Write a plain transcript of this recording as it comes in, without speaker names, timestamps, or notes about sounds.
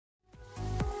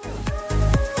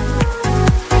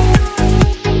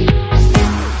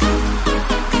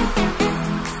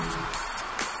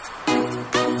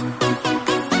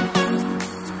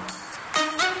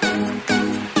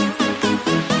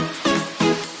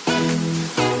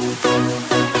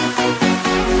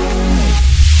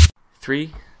3,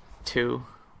 2,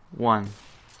 1.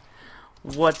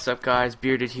 What's up, guys?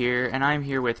 Bearded here, and I'm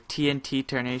here with TNT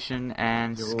Tarnation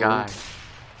and Yo. Sky.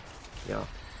 Yo.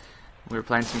 We were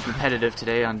playing some competitive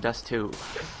today on Dust 2.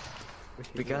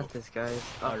 We got this, guys.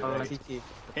 Alright. CT.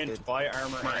 Hint, buy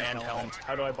armor and helmet.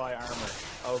 How do I buy armor?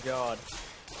 Oh god.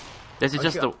 This is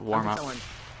just the I'm warm-up. someone.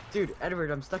 Dude,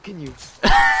 Edward, I'm stuck in you.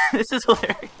 This is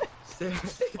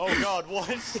hilarious. Oh god,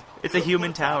 what? It's a human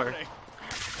What's tower. happening?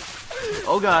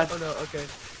 Oh god. Oh no, okay.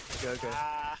 Okay.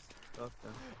 Ah. Oh,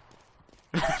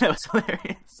 no. That was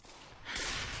hilarious.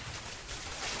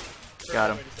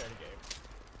 Got him. Way to start a game.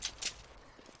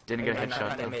 Didn't get a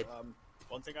headshot though.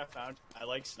 One thing I found, I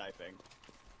like sniping.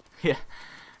 Yeah.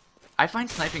 I find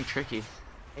sniping tricky.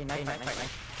 Hey, nice.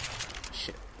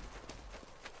 Shit.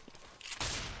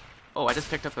 Oh, I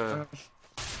just picked up a...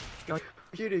 Go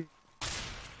shooting.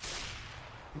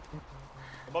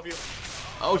 Above you.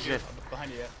 Oh Above you. shit. I'm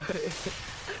behind you.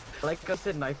 Like I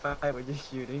said, knife fight, we're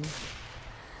just shooting.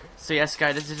 So yeah,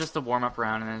 Sky, this is just the warm-up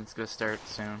round, and then it's gonna start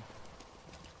soon.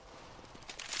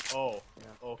 Oh. Yeah.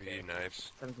 Okay. B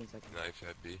knives. 17 seconds. Knife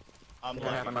at B. I'm Yeah,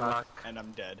 lucky. I'm locked. And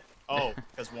I'm dead. Oh,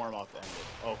 because warm up ended.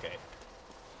 Okay.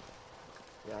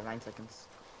 Yeah, 9 seconds.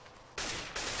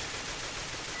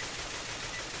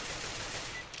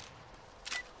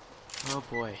 Oh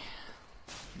boy.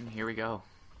 And here we go.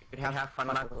 You'd have fun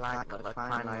like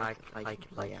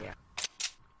yeah.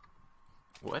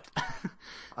 What?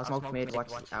 I'll smoke mid, watch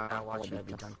it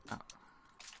be done.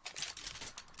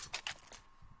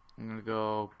 I'm gonna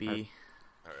go B.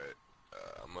 Alright.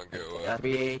 I'm gonna go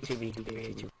B, 2B,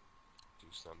 do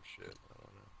some shit. I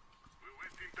don't know. We're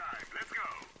wasting time. Let's go.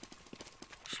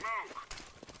 Smoke.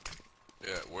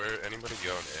 Yeah, where anybody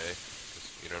going A?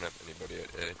 'Cause you don't have anybody at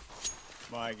A.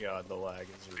 My god, the lag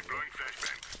is real. Deploying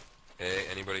flashbang. A,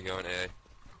 anybody going A?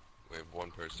 We have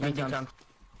one person. Be done.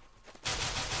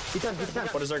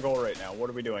 What is our goal right now? What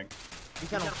are we doing? B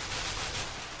tunnels.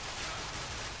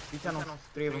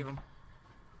 3 of them.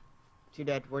 2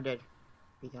 dead, we're dead.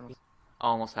 B tunnels.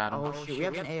 Almost had him. Oh shoot, we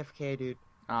have an AFK, dude.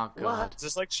 Oh god. Is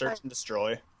this like search and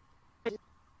destroy?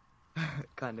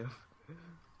 Kind of.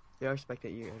 They are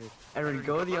spectate you, Edward. Edward,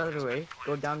 go the other way.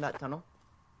 Go down that tunnel.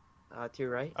 To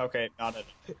your right. Okay, not it.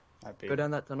 Happy. Go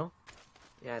down that tunnel.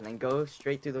 Yeah, and then go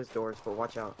straight through those doors, but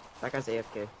watch out. That guy's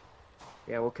AFK.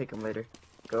 Yeah, we'll kick him later.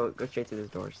 Go straight through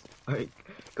those doors. Alright,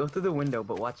 go through the window,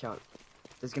 but watch out.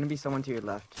 There's gonna be someone to your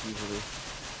left, usually.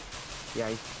 Yeah,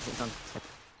 he's on.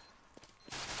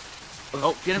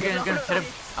 Oh, get him, hit him.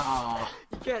 Oh.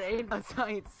 You can't aim on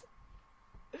sights.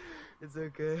 It's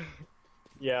okay.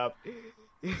 Yeah.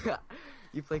 Yeah,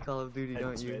 you play Call of Duty, I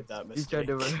don't just you? made that You tried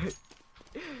to mistake. right.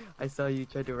 I saw you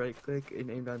tried to right click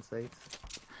and aimed on sights.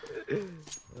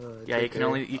 Yeah, you can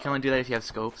only do that if you have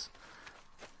scopes.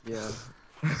 Yeah.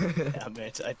 Damn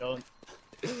it, I don't.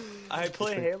 I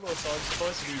play Halo, so I'm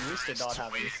supposed to be used to not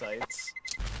having sights.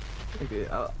 Okay,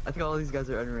 I think all these guys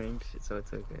are unranked, so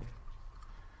it's okay.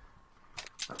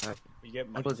 Alright. We get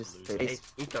money We'll to just lose.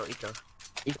 stay. Eco.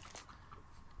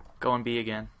 Going B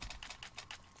again.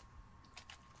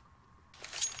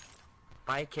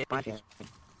 Bye, kid. Let's move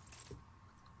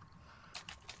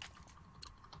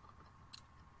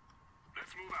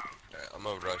out. Alright, I'm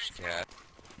gonna rush cat.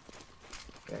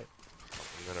 Okay.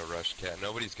 I'm gonna rush cat.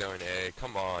 Nobody's going A.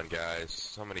 Come on, guys.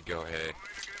 Somebody go A.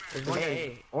 There's one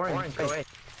A. Orange, go A.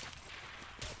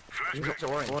 Flashbang.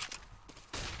 Orange.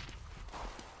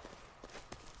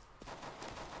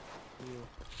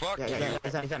 Fuck you. Yeah.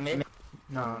 Is that mid?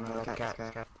 No,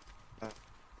 cat.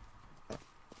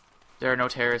 There are no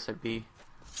terrorists at B.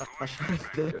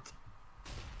 There.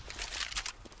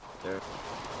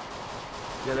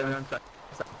 Yeah, they're on side.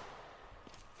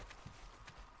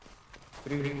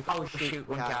 Oh shoot,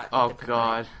 one cat. Oh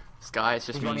god. Sky, it's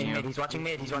just He's me and running you. mid, he's watching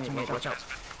mid, watch out.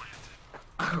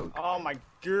 Oh my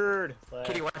god.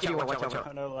 Kitty, watch out.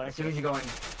 Oh, no lag. As soon as you're going.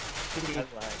 That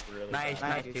lag really Nice,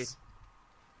 bad. dude. There's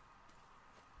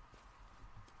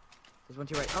one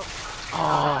to your right. Oh!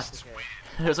 Oh, That's okay.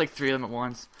 there's like 3 of them at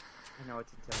once. I know,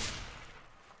 it's intense.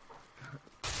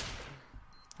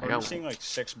 I We're got seeing like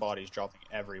 6 bodies dropping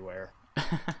everywhere.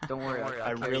 Don't worry,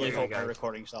 I really hope my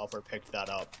recording software picked that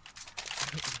up.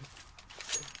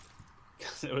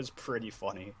 It was pretty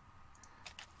funny.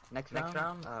 Next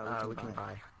round, we can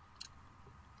buy.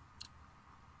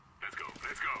 Let's go.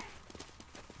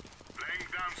 Laying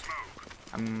down smoke.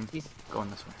 I'm He's going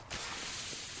this way.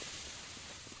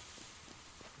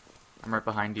 I'm right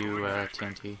behind you,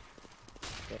 TNT.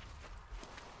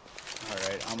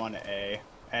 Alright, I'm on A.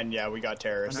 And yeah, we got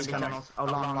terrorists. tunnels. Oh,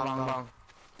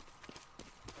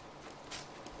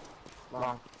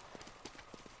 long.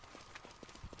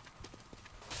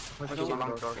 Push the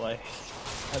long door. Like,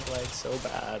 I've lagged so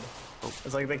bad. Oh.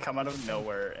 It's like they come out of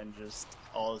nowhere and just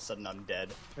all of a sudden I'm dead.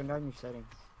 Turn down your settings.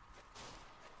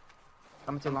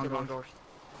 Come to long doors.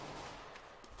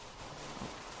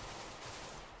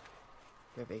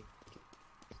 You have 8.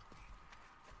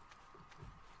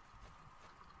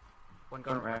 One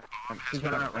gun around. 2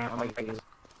 gun around. Oh my god.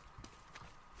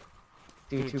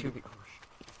 Dude, 2.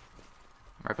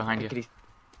 Right behind you. Kitty.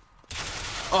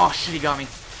 Oh shit, he got me.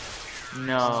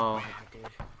 No.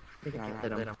 Hit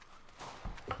him.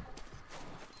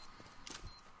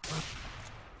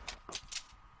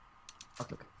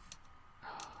 Okay.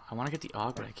 I want to get the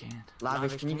AUG, but I can't.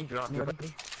 Lavish, can you drop me? I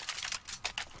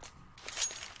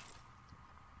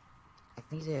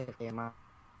think he's AFK. I'm out.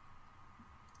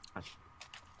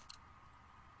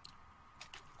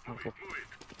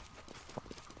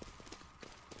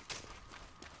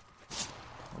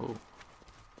 Oh.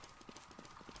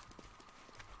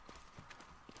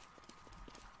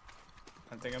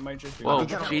 I think I might just do Whoa,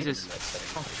 that. Jesus.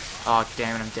 Oh,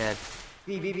 damn it, I'm dead.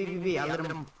 B. I let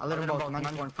him both.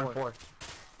 91.4.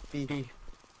 B.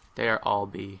 They are all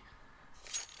B.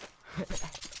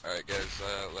 Alright guys,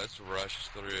 let's rush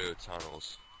through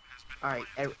tunnels. Alright,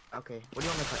 okay. What do you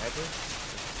want me to play? Edward?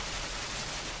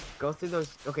 Go through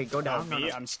those. Okay, go down. Me,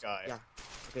 No. I'm Sky. Yeah.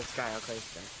 Okay, Sky. Okay,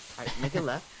 Sky. Alright, make it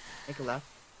left. Make it left.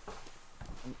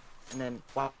 And then,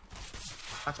 wow.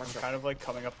 I'm kind of like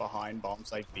coming up behind bomb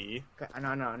site B. Okay,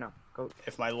 no. Go.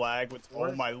 If my lag would.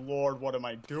 Oh my lord, what am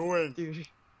I doing? Dude.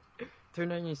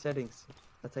 Turn on your settings.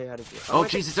 I'll tell you how to do it. Oh,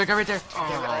 Jesus, they're right there. They're Oh.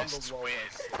 on the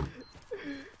lowest.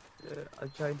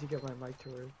 I'm trying to get my mic to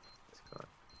work.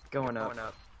 Going up.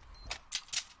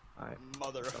 Alright.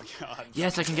 Mother of God.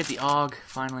 Yes, I can get the AUG,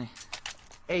 finally.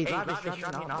 Hey, Lavish,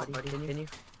 drop me off, buddy. Can you?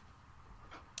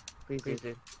 Please,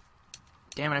 dude.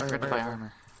 Damn it, I forgot to buy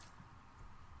armor.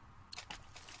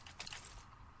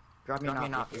 Drop me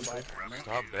off.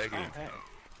 Stop begging. Hey.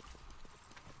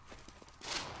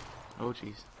 Oh,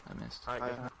 jeez, I missed.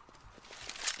 Deploying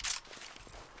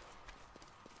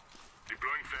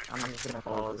flash. I'm just gonna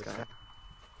follow this guy.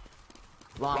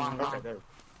 Long.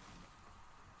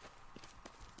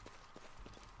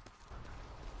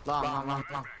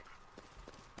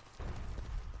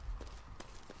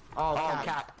 Oh,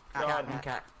 cat.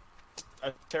 Cat.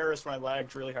 A terrorist when I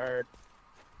lagged really hard.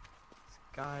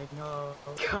 Sky, no.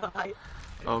 Sky.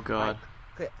 Oh, God.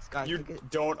 Sky, You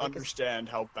don't understand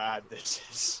how bad this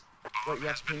is. What, you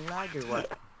have ping lag or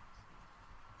what?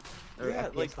 Or Yeah,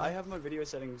 FPS like I lag? have my video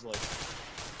settings like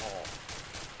all.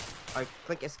 Alright,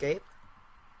 click escape.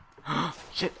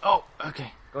 Shit, oh,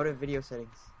 okay. Go to video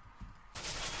settings.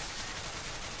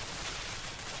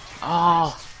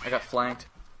 Oh, I got flanked.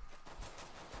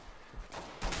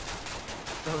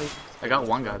 Really? I got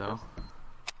one guy, though.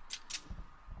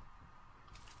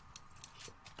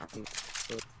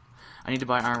 I need to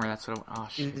buy armor, that's what I... Oh,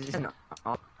 shit.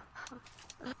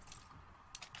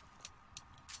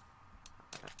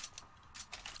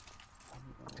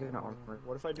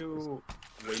 What if I do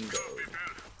Windows?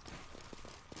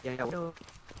 Yeah, window.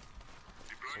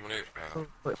 Somebody,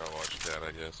 I'll watch that,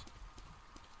 I guess.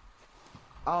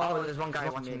 Oh, there's one guy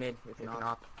watching mid with an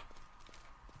op.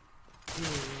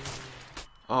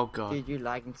 Oh, God. Dude, you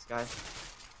lagging, Sky.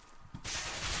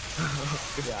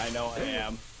 Yeah, I know I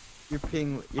am. Your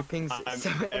ping's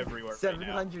I'm everywhere right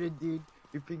now. 700, dude.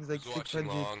 Your ping's like Who's watching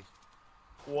 600. long?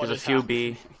 What There's a is few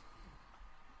happening? B.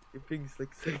 Your ping's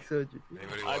like 600.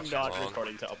 Anybody I'm watching not long?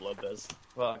 recording to upload this.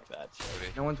 Fuck that shit.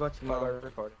 Anybody? No one's watching Why am I long.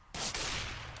 recording?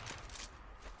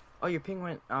 Oh, your ping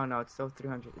went. Oh no, it's still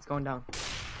 300. It's going down.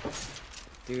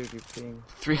 Dude, your ping.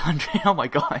 300, oh my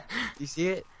God. Do you see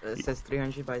it? It says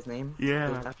 300 by his name.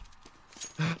 Yeah.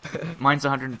 Mine's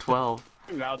 112.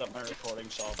 Now that my recording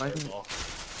software is Mine- off.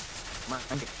 Mine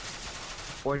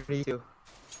 42.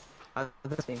 How's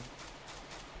that thing?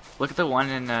 Look at the one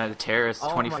in the terrace,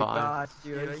 25. Oh my gosh,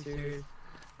 dude, are you serious?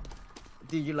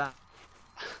 Dude, you laugh.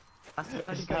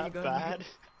 Is that bad?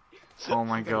 Oh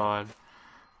my God.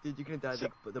 Dude, you're gonna die.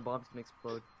 The bomb's gonna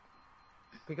explode.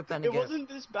 Pick up that and It get it. wasn't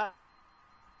this bad.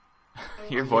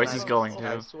 Your voice is going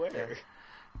I too. swear.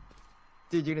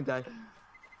 Dude, you're gonna die.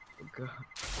 Oh god.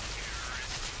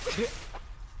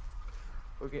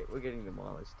 We're getting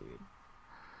demolished, dude.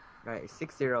 Right,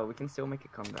 6-0. We can still make a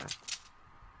comeback.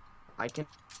 I can.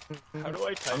 How do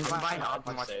I type I'm in buying chat up.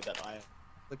 to say that I am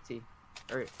Click T.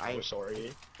 Or I. so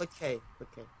sorry? Click K. Click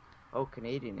K. Oh,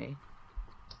 Canadian, eh?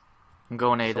 I'm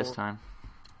going A this So- time.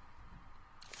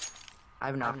 I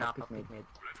have not pick made.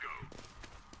 Let's go.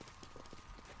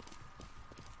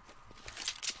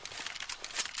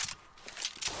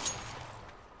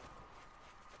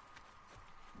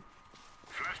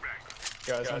 Flashbang.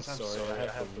 Guys, I'm sorry.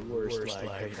 I have the worst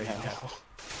lag right now.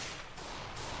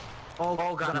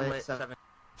 Oh god, I'm lit. 7.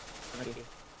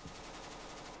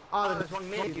 Oh, there's one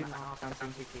mid. Dude, down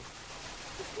 7 CT.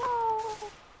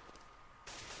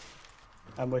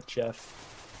 I'm with Jeff.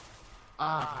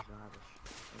 Ah.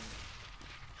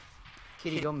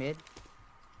 Kitty, go mid.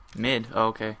 Mid? Oh,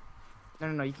 okay.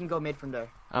 No, you can go mid from there.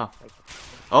 Oh. Like,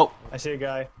 Oh! I see a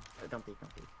guy. don't peek.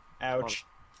 Ouch.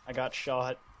 I got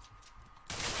shot.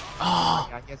 Oh!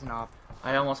 Yeah, he has an op.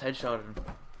 I almost headshotted him.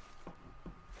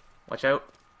 Watch out.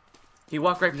 He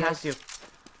walked right past you.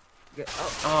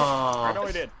 I know Oh.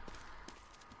 he did.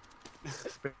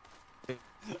 That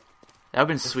would've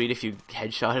been sweet if you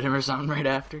headshotted him or something right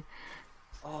after.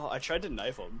 Oh, I tried to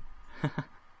knife him.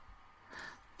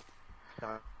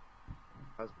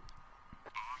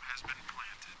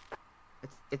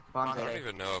 It's bomb I don't safe.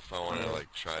 even know if I want to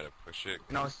like try to push it.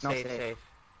 No, it's safe.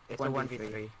 It's a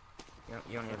 1v3.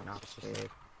 You don't have an op. Safe.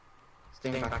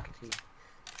 Stay back at T.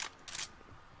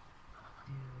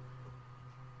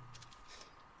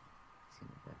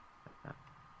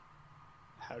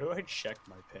 How do I check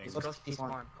my ping? Let's go to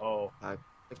spawn. Oh,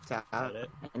 Click tab, got it.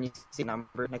 and you see a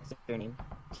number next to your name.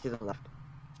 To the left.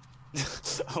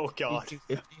 Oh god.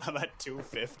 250. I'm at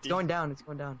 250. It's going down.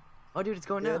 Oh, dude, it's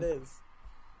going Yeah, down. it is.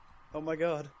 Oh my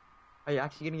god. Are you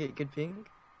actually gonna get good ping?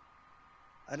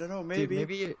 I don't know, Dude,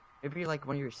 maybe. maybe like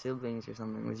one of your siblings or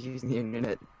something was using the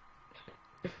internet.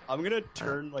 I'm gonna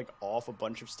turn like off a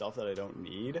bunch of stuff that I don't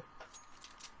need.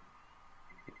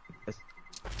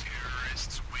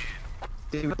 Terrorists win.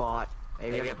 Dude, bot.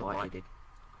 Maybe I bot you, dude.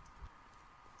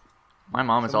 My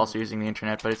mom is also using the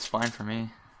internet, but it's fine for me.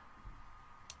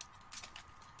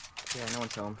 Yeah, no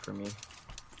one's home for me.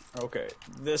 Okay,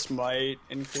 this might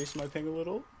increase my ping a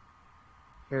little.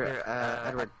 Here,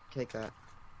 Edward, take that.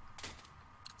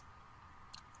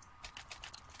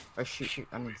 Oh, shoot,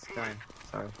 I'm in the sky.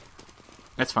 Sorry.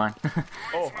 That's fine.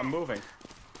 Oh, I'm moving.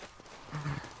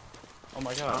 Oh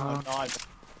my god,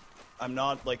 I'm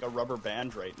not like a rubber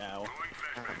band right now.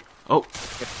 Oh!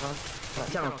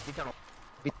 Tunnel.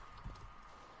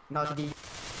 No,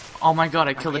 Oh my god,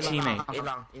 I killed a teammate.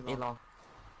 A long.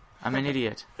 I'm an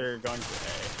idiot. They're going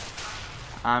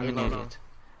for I'm an Hey, idiot.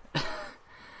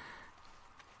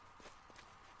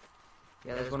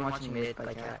 Yeah, there's one watching mid,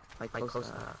 like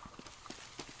close.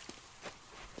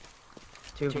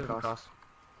 Two across.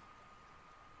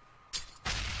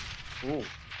 Ooh.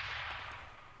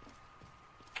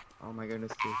 Oh my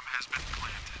goodness, dude.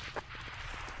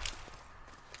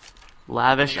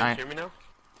 Lavish, Can you guys hear me now?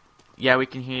 Yeah, we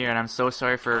can hear you, and I'm so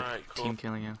sorry for Alright, cool. team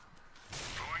killing you.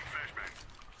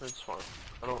 That's fine.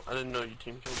 I didn't know you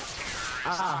team killed me.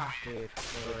 Ah, dude.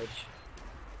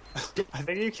 I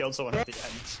think you killed someone at the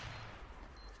end.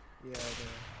 Yeah, I Oh,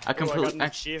 I got completely, an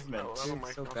achievement. Oh, dude,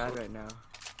 so bad right now.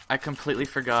 I completely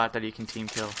forgot that you can team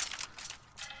kill.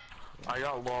 I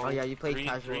got long. Oh yeah, you play 3,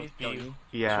 casual, 3B, don't you?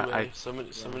 Yeah,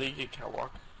 2A. Somebody get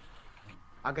catwalk.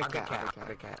 I'll get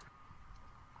cat.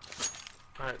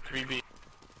 Alright, 3B.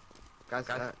 Guys,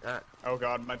 Oh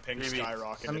god, my ping Maybe.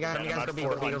 skyrocketed. Some guy- and some I'm guys at go B, go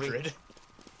B, go B. 400.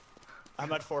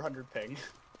 I'm at 400 ping.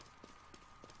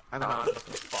 I'm out.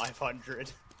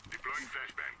 500. Deploying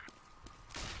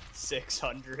flashbang.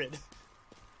 600.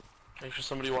 Make sure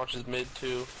somebody watches mid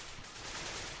too.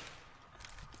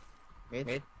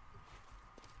 Mid.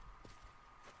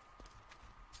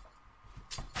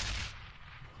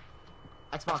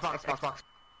 Xbox.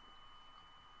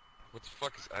 What the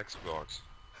fuck is Xbox?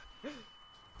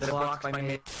 The box by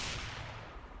mid.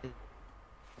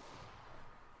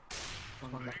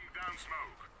 Laying down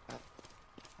smoke.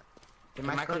 The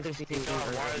micro 360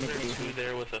 Why is there mid. two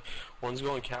there with a... One's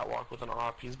going catwalk with an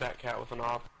op, he's back cat with an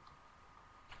op.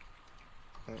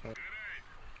 Okay.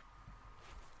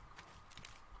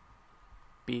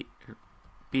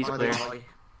 B's clear.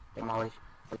 Molly.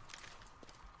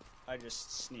 I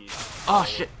just sneezed. Oh, all over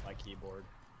shit. My keyboard.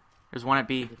 There's one at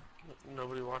B.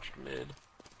 Nobody watched mid.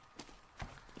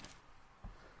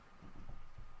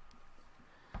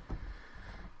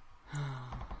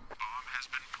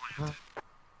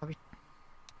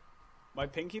 My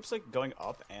ping keeps like going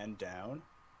up and down.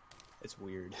 It's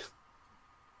weird.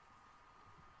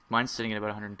 Mine's sitting at about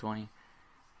 120.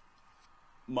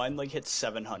 Mine like hit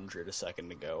 700 a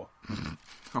second ago.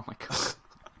 Oh my god.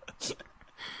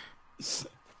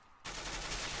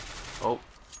 Oh.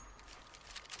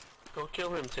 Go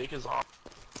kill him, take his op.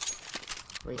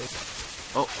 Wait.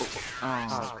 Oh.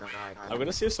 Oh god. I'm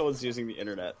gonna see if someone's using the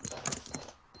internet.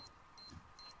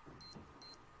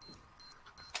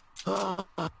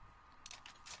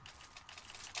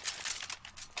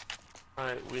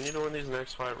 Alright, we need to win these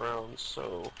next 5 rounds,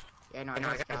 so... Yeah, no,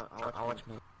 I got I'll watch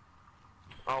me.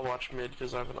 I'll watch mid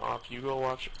because I have an op. You go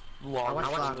watch long.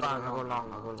 I'll go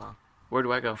long. Where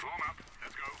do I go? Form up.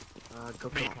 Let's go.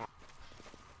 Go cat.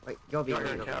 Wait, go B.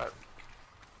 Fire Go B. cat.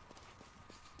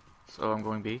 So I'm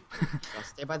going B. Yeah,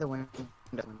 stay by the window.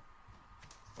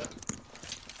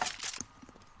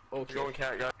 You're going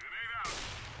cat, guy.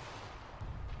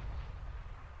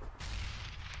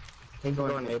 They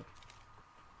going mid.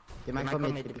 They might go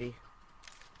mid to B.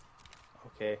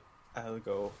 Okay, I'll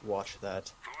go watch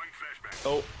that. Throwing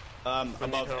flashbang. Oh,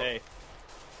 above help. A.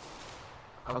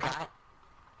 Okay.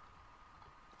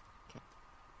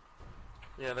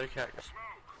 Yeah, they're cat.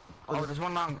 Oh, there's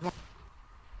one long.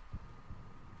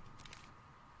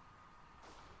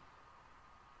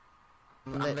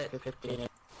 Lit 15.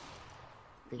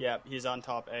 Yeah, he's on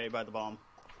top A by the bomb.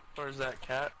 Where's that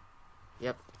cat?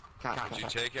 Yep. Cat. Did you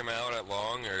take him out at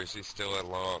long, or is he still at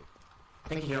long? I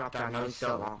think he dropped down. No, he's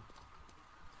still long.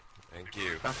 Thank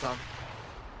you. That's all.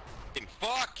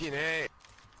 Fucking A!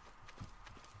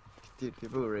 Dude,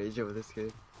 people rage over this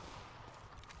kid.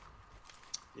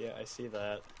 Yeah, I see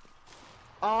that.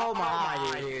 Oh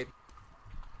my, dude.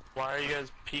 Why are you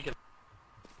guys peeking?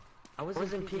 I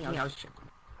wasn't peeking. I was.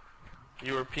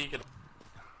 You were peeking.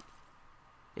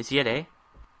 Is he at A?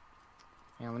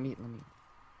 Yeah, let me.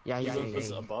 Yeah, He he's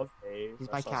was above A. He's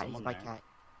I by saw cat. He's someone by there. cat.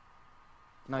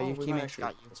 No, Oh, your we might teammates actually-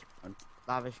 got you.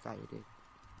 Lavish got you, dude.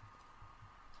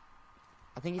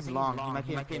 I think he's long.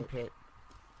 He might be in pit.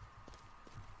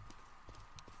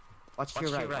 Watch to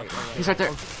your right. He's right there.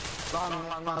 Long.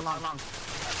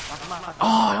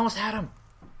 Oh, I almost had him.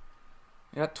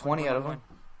 I got 20 out of him.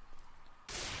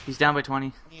 He's down by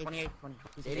 20. 28, 20.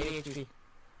 He's 80 HP.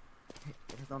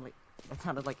 That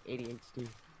sounded like 80 HD.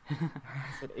 I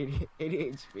said 80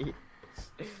 HP.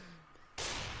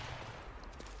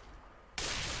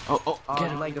 Oh,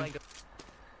 get him. Leg him.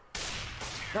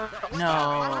 No.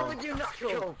 Why would you not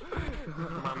go?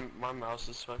 My mouse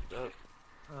is fucked up.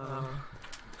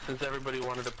 Since everybody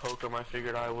wanted to poke him, I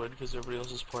figured I would because everybody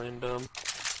else is playing dumb.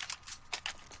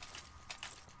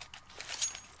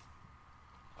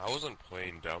 I wasn't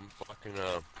playing dumb. Fucking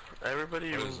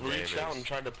Everybody What his name reached out is. and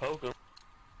tried to poke him.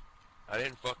 I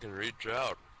didn't fucking reach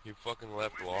out. He fucking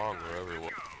left long wherever it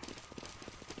was.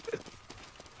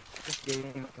 This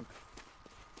game.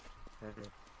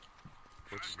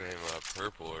 What's his name?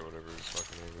 Purple or whatever his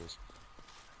fucking name is.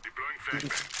 Deploying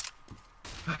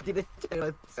flashbang. Did it?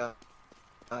 Decoys out.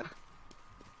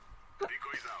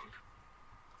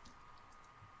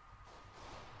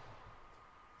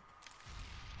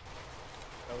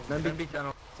 Then big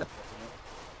channel.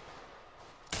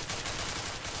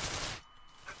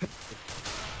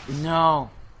 No.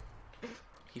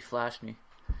 He flashed me.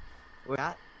 Where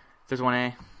at? There's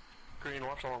 1A. Green,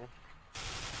 watch along.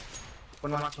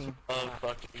 When watching.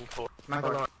 Fucking cool. My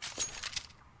God.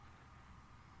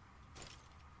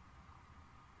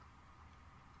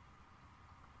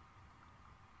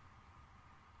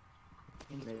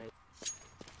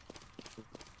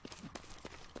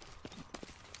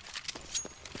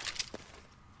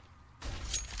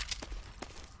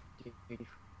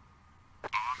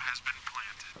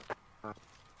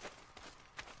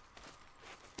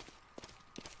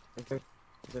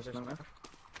 Is there someone?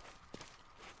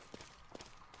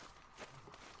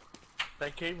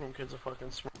 That cave room kid's a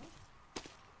fucking smart.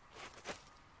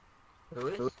 Who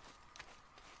is?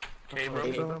 Cave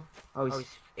room. Oh, he's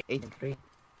 8 and 3.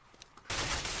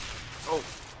 Oh.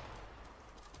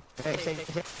 Hey.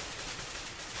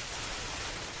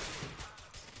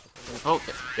 Oh,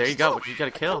 there you go. You got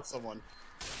a kill. Someone.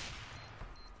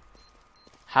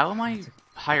 How am I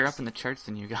higher up in the charts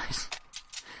than you guys?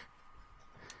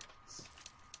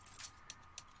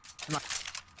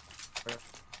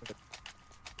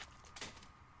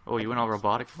 Oh, you went all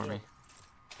robotic for me.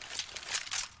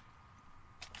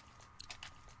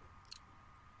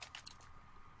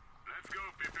 Let's go,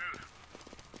 people.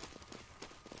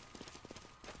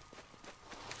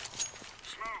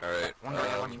 Smoke. Alright,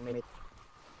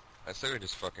 I say we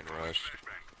just fucking rush.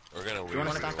 Flashbang. We're gonna lose. You wanna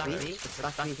either stack way. B?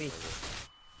 Stack B.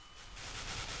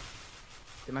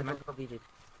 They might go B, dude.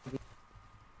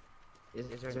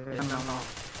 Is there... No.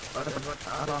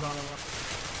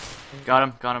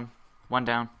 Got him. One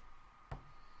down.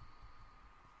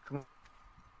 Come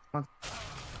on.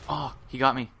 Oh, he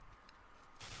got me.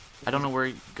 I don't know where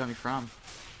he got me from.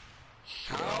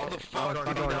 How the fuck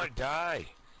did he not die?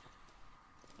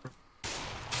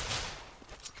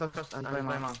 Close. I'm playing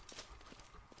my mom.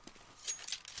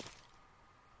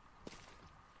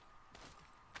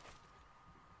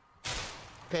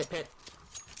 Pit.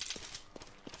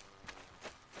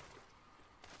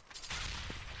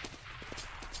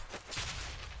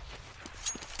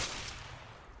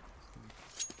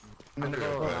 I'm in the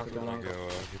I'll middle be of right the back. I'm house. gonna go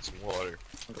get some water.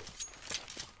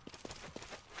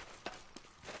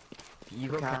 You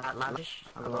go cat lavish,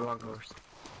 I'll go long doors.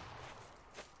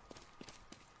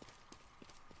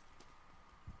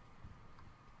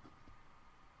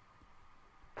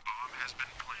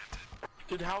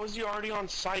 Dude, how is he already on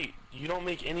site? You don't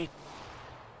make any.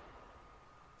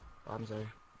 I'm sorry.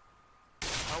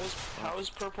 How is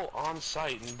Purple on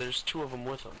site and there's two of them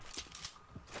with him?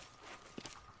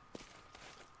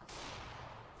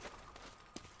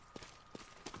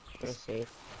 Stay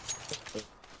safe.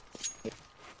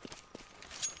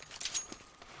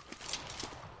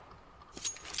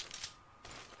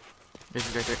 This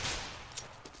is right there.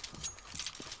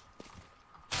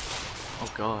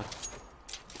 Oh god.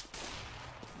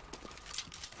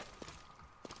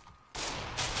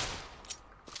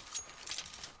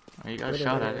 Oh, you got a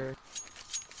shot at it.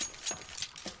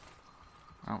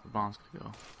 Oh, the bomb's gonna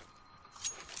go.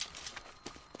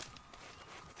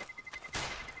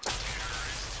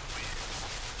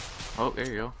 Oh, there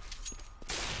you go.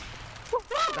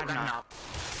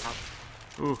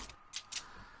 Ooh.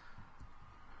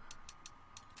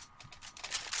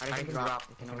 I can drop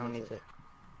if no one needs it.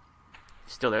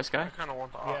 Still there, I Sky? kind of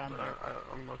want the op, Yeah, I'm but there.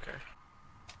 I'm okay.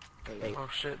 Hey, Oh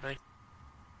shit, thank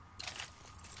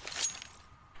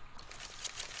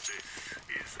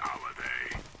This is our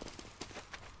day.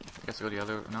 I guess I'll go the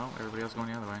other. No, everybody else going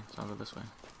the other way, so I'll go this way.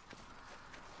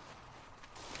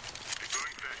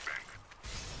 Deploying flashbang.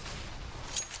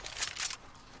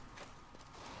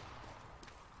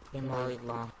 game already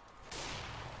long.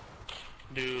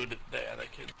 Dude, yeah,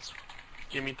 that kid's.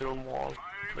 Get me through walls.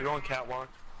 They're going catwalk.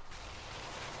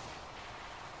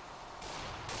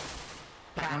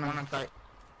 One on site.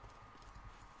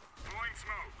 Throwing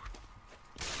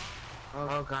smoke.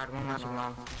 Oh god, one last one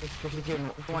long.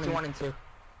 1 and 2.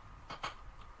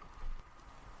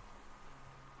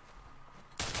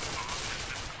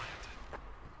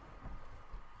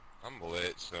 I'm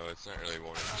lit, so it's not really 1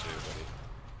 and 2, buddy.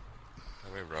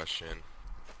 Let me rush in.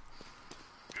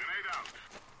 Grenade out.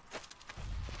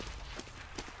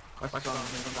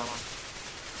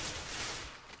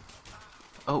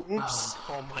 Oh, Oops.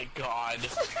 Oh my god.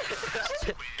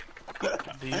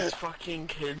 These fucking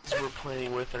kids we're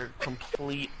playing with are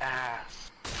complete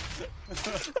ass.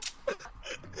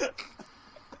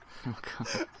 oh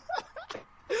god.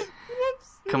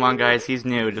 Come on, guys, he's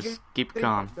new. Just keep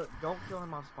calm. Don't kill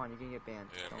him off spawn, you're gonna get banned.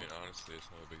 Yeah, I mean, honestly, it's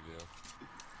not a big deal.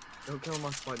 Don't kill him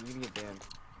off spawn, you're gonna get banned.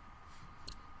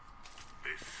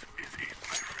 This is it,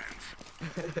 my friends.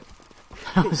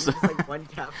 It's just like one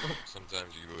cap.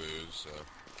 Sometimes you lose, so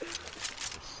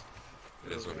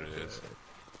it is what it is.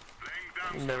 Laying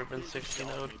down. I've never been 16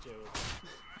 0'd. Me too.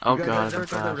 Oh You guys god, ever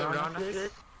it's tried to bad. run off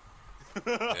this?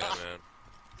 Yeah, man.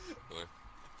 Really.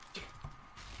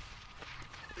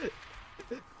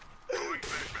 Throwing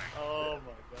flashbang. Oh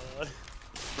my god.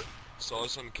 Saw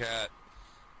some cat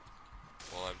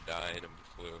while I'm dying of the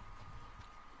flu.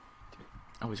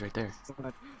 Oh, he's right there.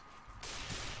 Throwing flashbang.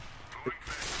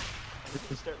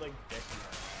 Just start like dicking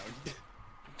around.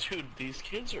 Dude, these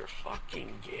kids are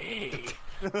fucking gay.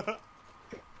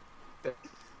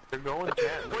 They're going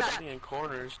cat and sitting in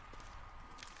corners.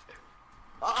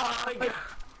 Oh my god!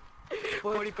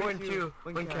 40.2,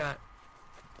 one cat.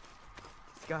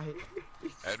 This guy.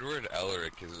 Edward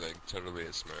Ellerick is like totally a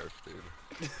smurf, dude.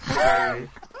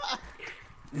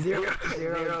 0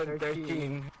 and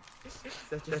 13.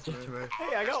 Such a smurf.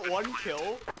 Hey, I got 1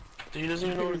 kill, Dude, he doesn't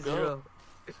even know where to go. 0.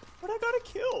 but I got a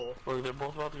kill. Look, they're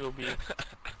both about to go B.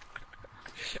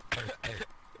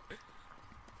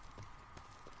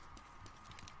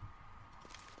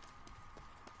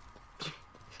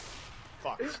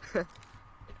 Fuck.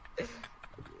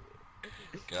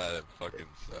 God, it fucking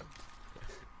sucks.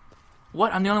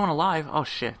 What? I'm the only one alive? Oh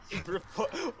shit.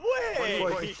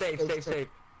 Wait! Safe.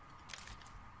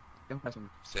 Don't touch him.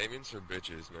 Savings for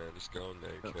bitches, man. Just go in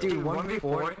there. Kill. Dude,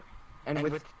 1v4, and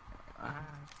with.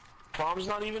 Bomb's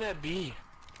not even at B.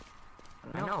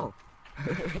 I know.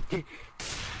 Dude.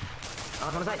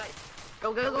 On the side. Go,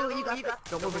 you got.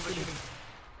 Don't move.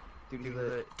 Dude, do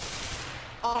it.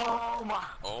 Oh my.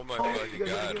 Oh my Oh, fucking you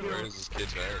gotta god, get where him. is this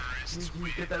kid's at?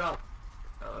 You get that up.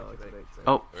 Oh, wait.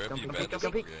 Oh, Where have you Don't been peek, this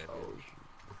don't peek.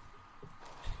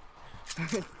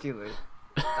 game? Dude,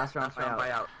 last round, try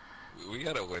out. We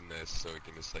gotta win this so we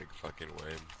can just like fucking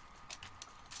win.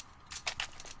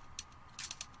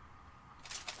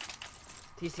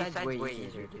 T-side's way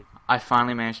easier, dude. I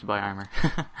finally managed to buy armor.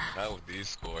 Not with these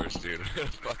scores, dude. We're gonna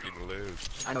fucking lose.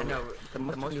 I know. The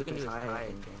most you can do is high.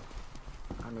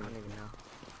 I don't even know.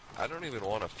 I don't even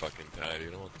want to fucking die,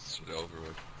 dude. I want this shit over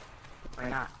with. Why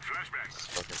not? Flashbang. It's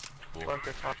fucking cool. Fuck,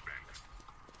 they're top.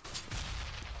 Flashbang.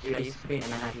 Dude, I used to be an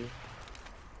Aggie.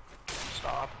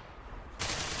 Stop.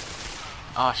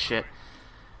 Oh shit.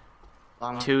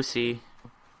 Long one. 2C.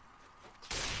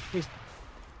 Did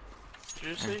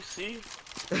you say C?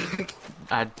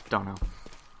 I don't know.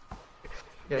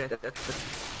 Yeah, that's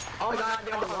oh my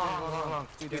god, long.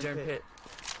 Dude, they're in pit.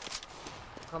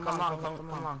 Come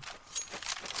on.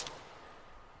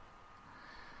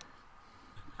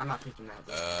 I'm not picking that.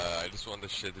 I just want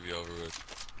this shit to be over with.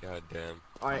 God damn.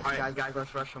 Alright, guys,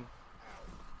 let's rush them.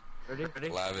 Ready?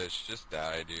 Lavish, just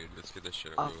die, dude. Let's get this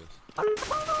shit over with.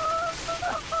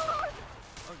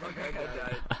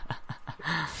 Okay.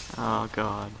 Oh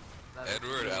god.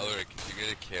 Edward, Alaric, if you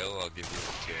get a kill, I'll give you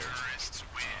a kill.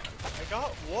 I got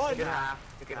one. Good half.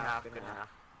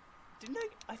 Didn't I?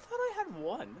 I thought I had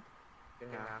one.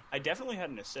 Good half. I definitely had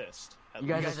an assist. At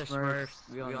You least. guys are Smurfs.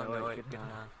 We all know it. Good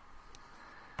half.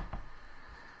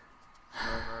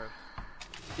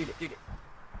 Dude.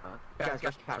 Guys,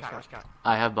 cat.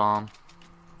 I have bomb.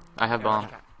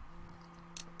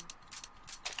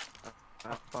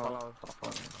 Follow.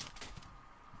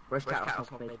 Where's cat?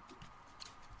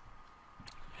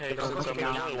 Hey, since I'm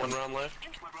only one round left,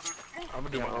 I'm gonna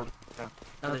do my own.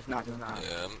 No, there's not.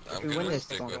 Yeah, I'm We win gonna this,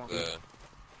 stick don't with want the...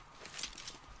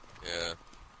 Yeah. I'm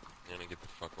gonna get the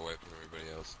fuck away from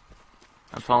everybody else.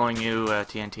 I'm following you,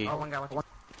 TNT. Oh, one guy with one.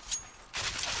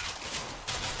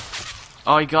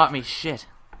 Oh, he got me. Shit.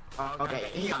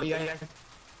 Okay, you guys.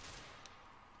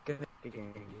 Good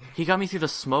game. He got me through the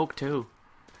smoke too.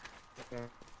 Okay.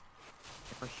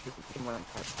 If I shoot him when I'm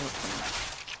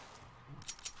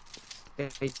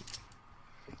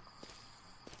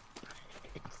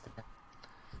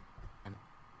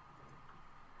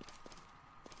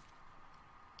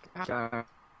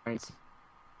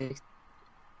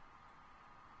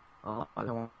Oh, I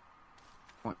don't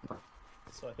want.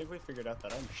 So I think we figured out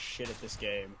that I'm shit at this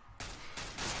game.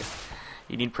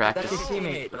 You need That's practice. your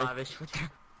teammate, Lavish. What the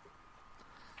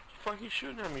fuck are you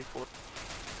shooting at me for?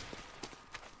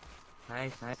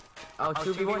 Nice. Oh,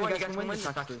 2v1, you guys can win this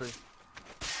actually.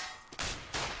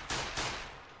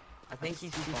 I think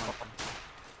he's too far.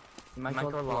 He might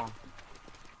go long.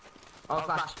 Oh,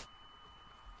 flash.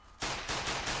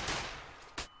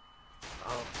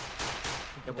 Oh.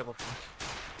 Double flash.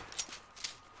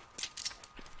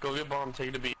 Go get bomb, take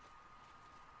it to B.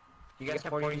 You guys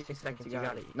have 46 seconds, you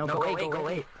got it. No, go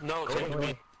A. No, take it to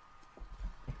B.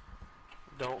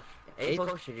 Don't. A's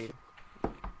closer, dude.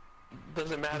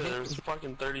 Doesn't matter, there's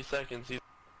fucking 30 seconds.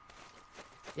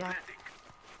 Yeah.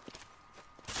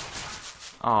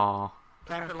 Aw.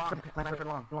 Plan for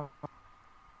long.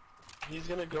 He's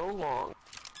gonna go long.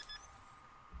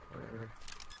 Whatever.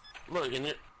 Look,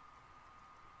 and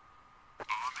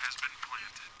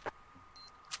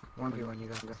 1v1, you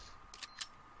got this.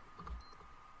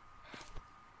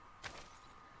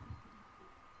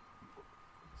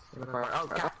 Oh,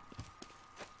 God.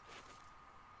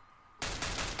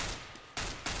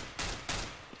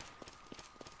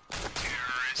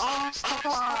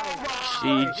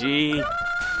 GG.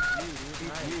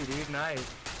 Dude, nice.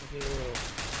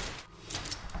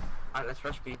 Alright, let's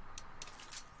rush B.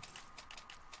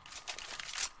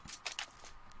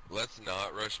 Let's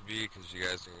not rush B, because you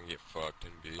guys are gonna get fucked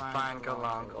in B. Fine, go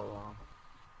long.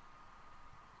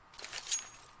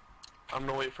 I'm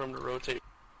gonna wait for him to rotate,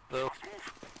 though.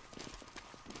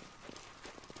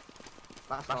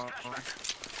 Last one.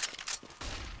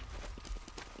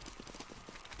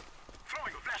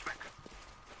 Throwing a flashback.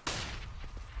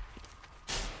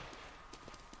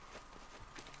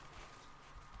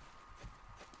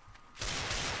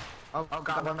 Oh,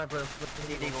 God, one of with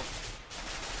the eagle.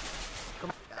 Come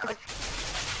on, guys.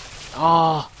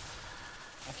 Oh.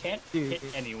 I can't Dude, hit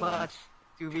anyone. Clutch.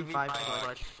 2v5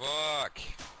 clutch. Fuck!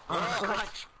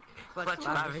 Clutch,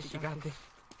 Lavish, you got this.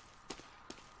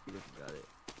 You just got it.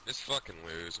 Just fucking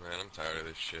lose, man. I'm tired of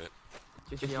this shit.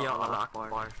 Just yell Allah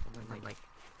Akbar. And then, like...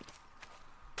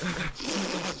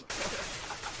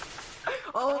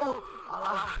 Oh!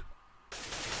 Allah!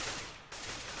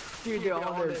 Dude, they're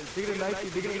all there. They're gonna knife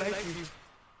you.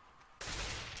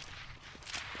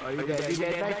 Oh, you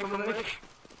dead. Knife from the lick.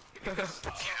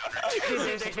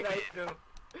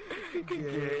 Good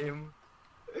game.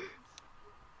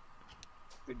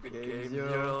 Good game.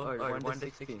 0 or 1 to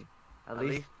 16. At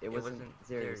least it wasn't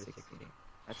 0 to 16.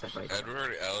 That's a right.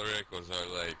 Edward Elric was our,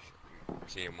 like,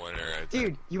 team winner.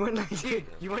 Dude, you went 0.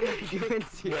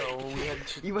 No, we had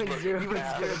You went 0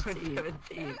 and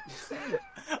 17.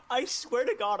 I swear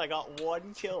to God, I got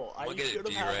one kill. I We'll get should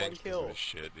it have had one D-ranked kill. this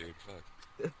shit, dude. Fuck.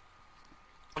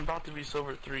 I'm about to be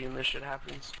silver 3 and this shit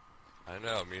happens. I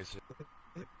know, me too.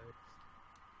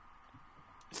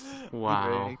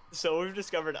 Wow. So we've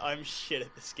discovered I'm shit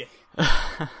at this game.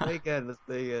 Play again. Let's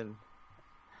play again.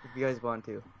 If you guys want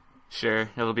to. Sure,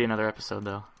 it'll be another episode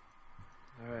though.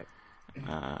 All right.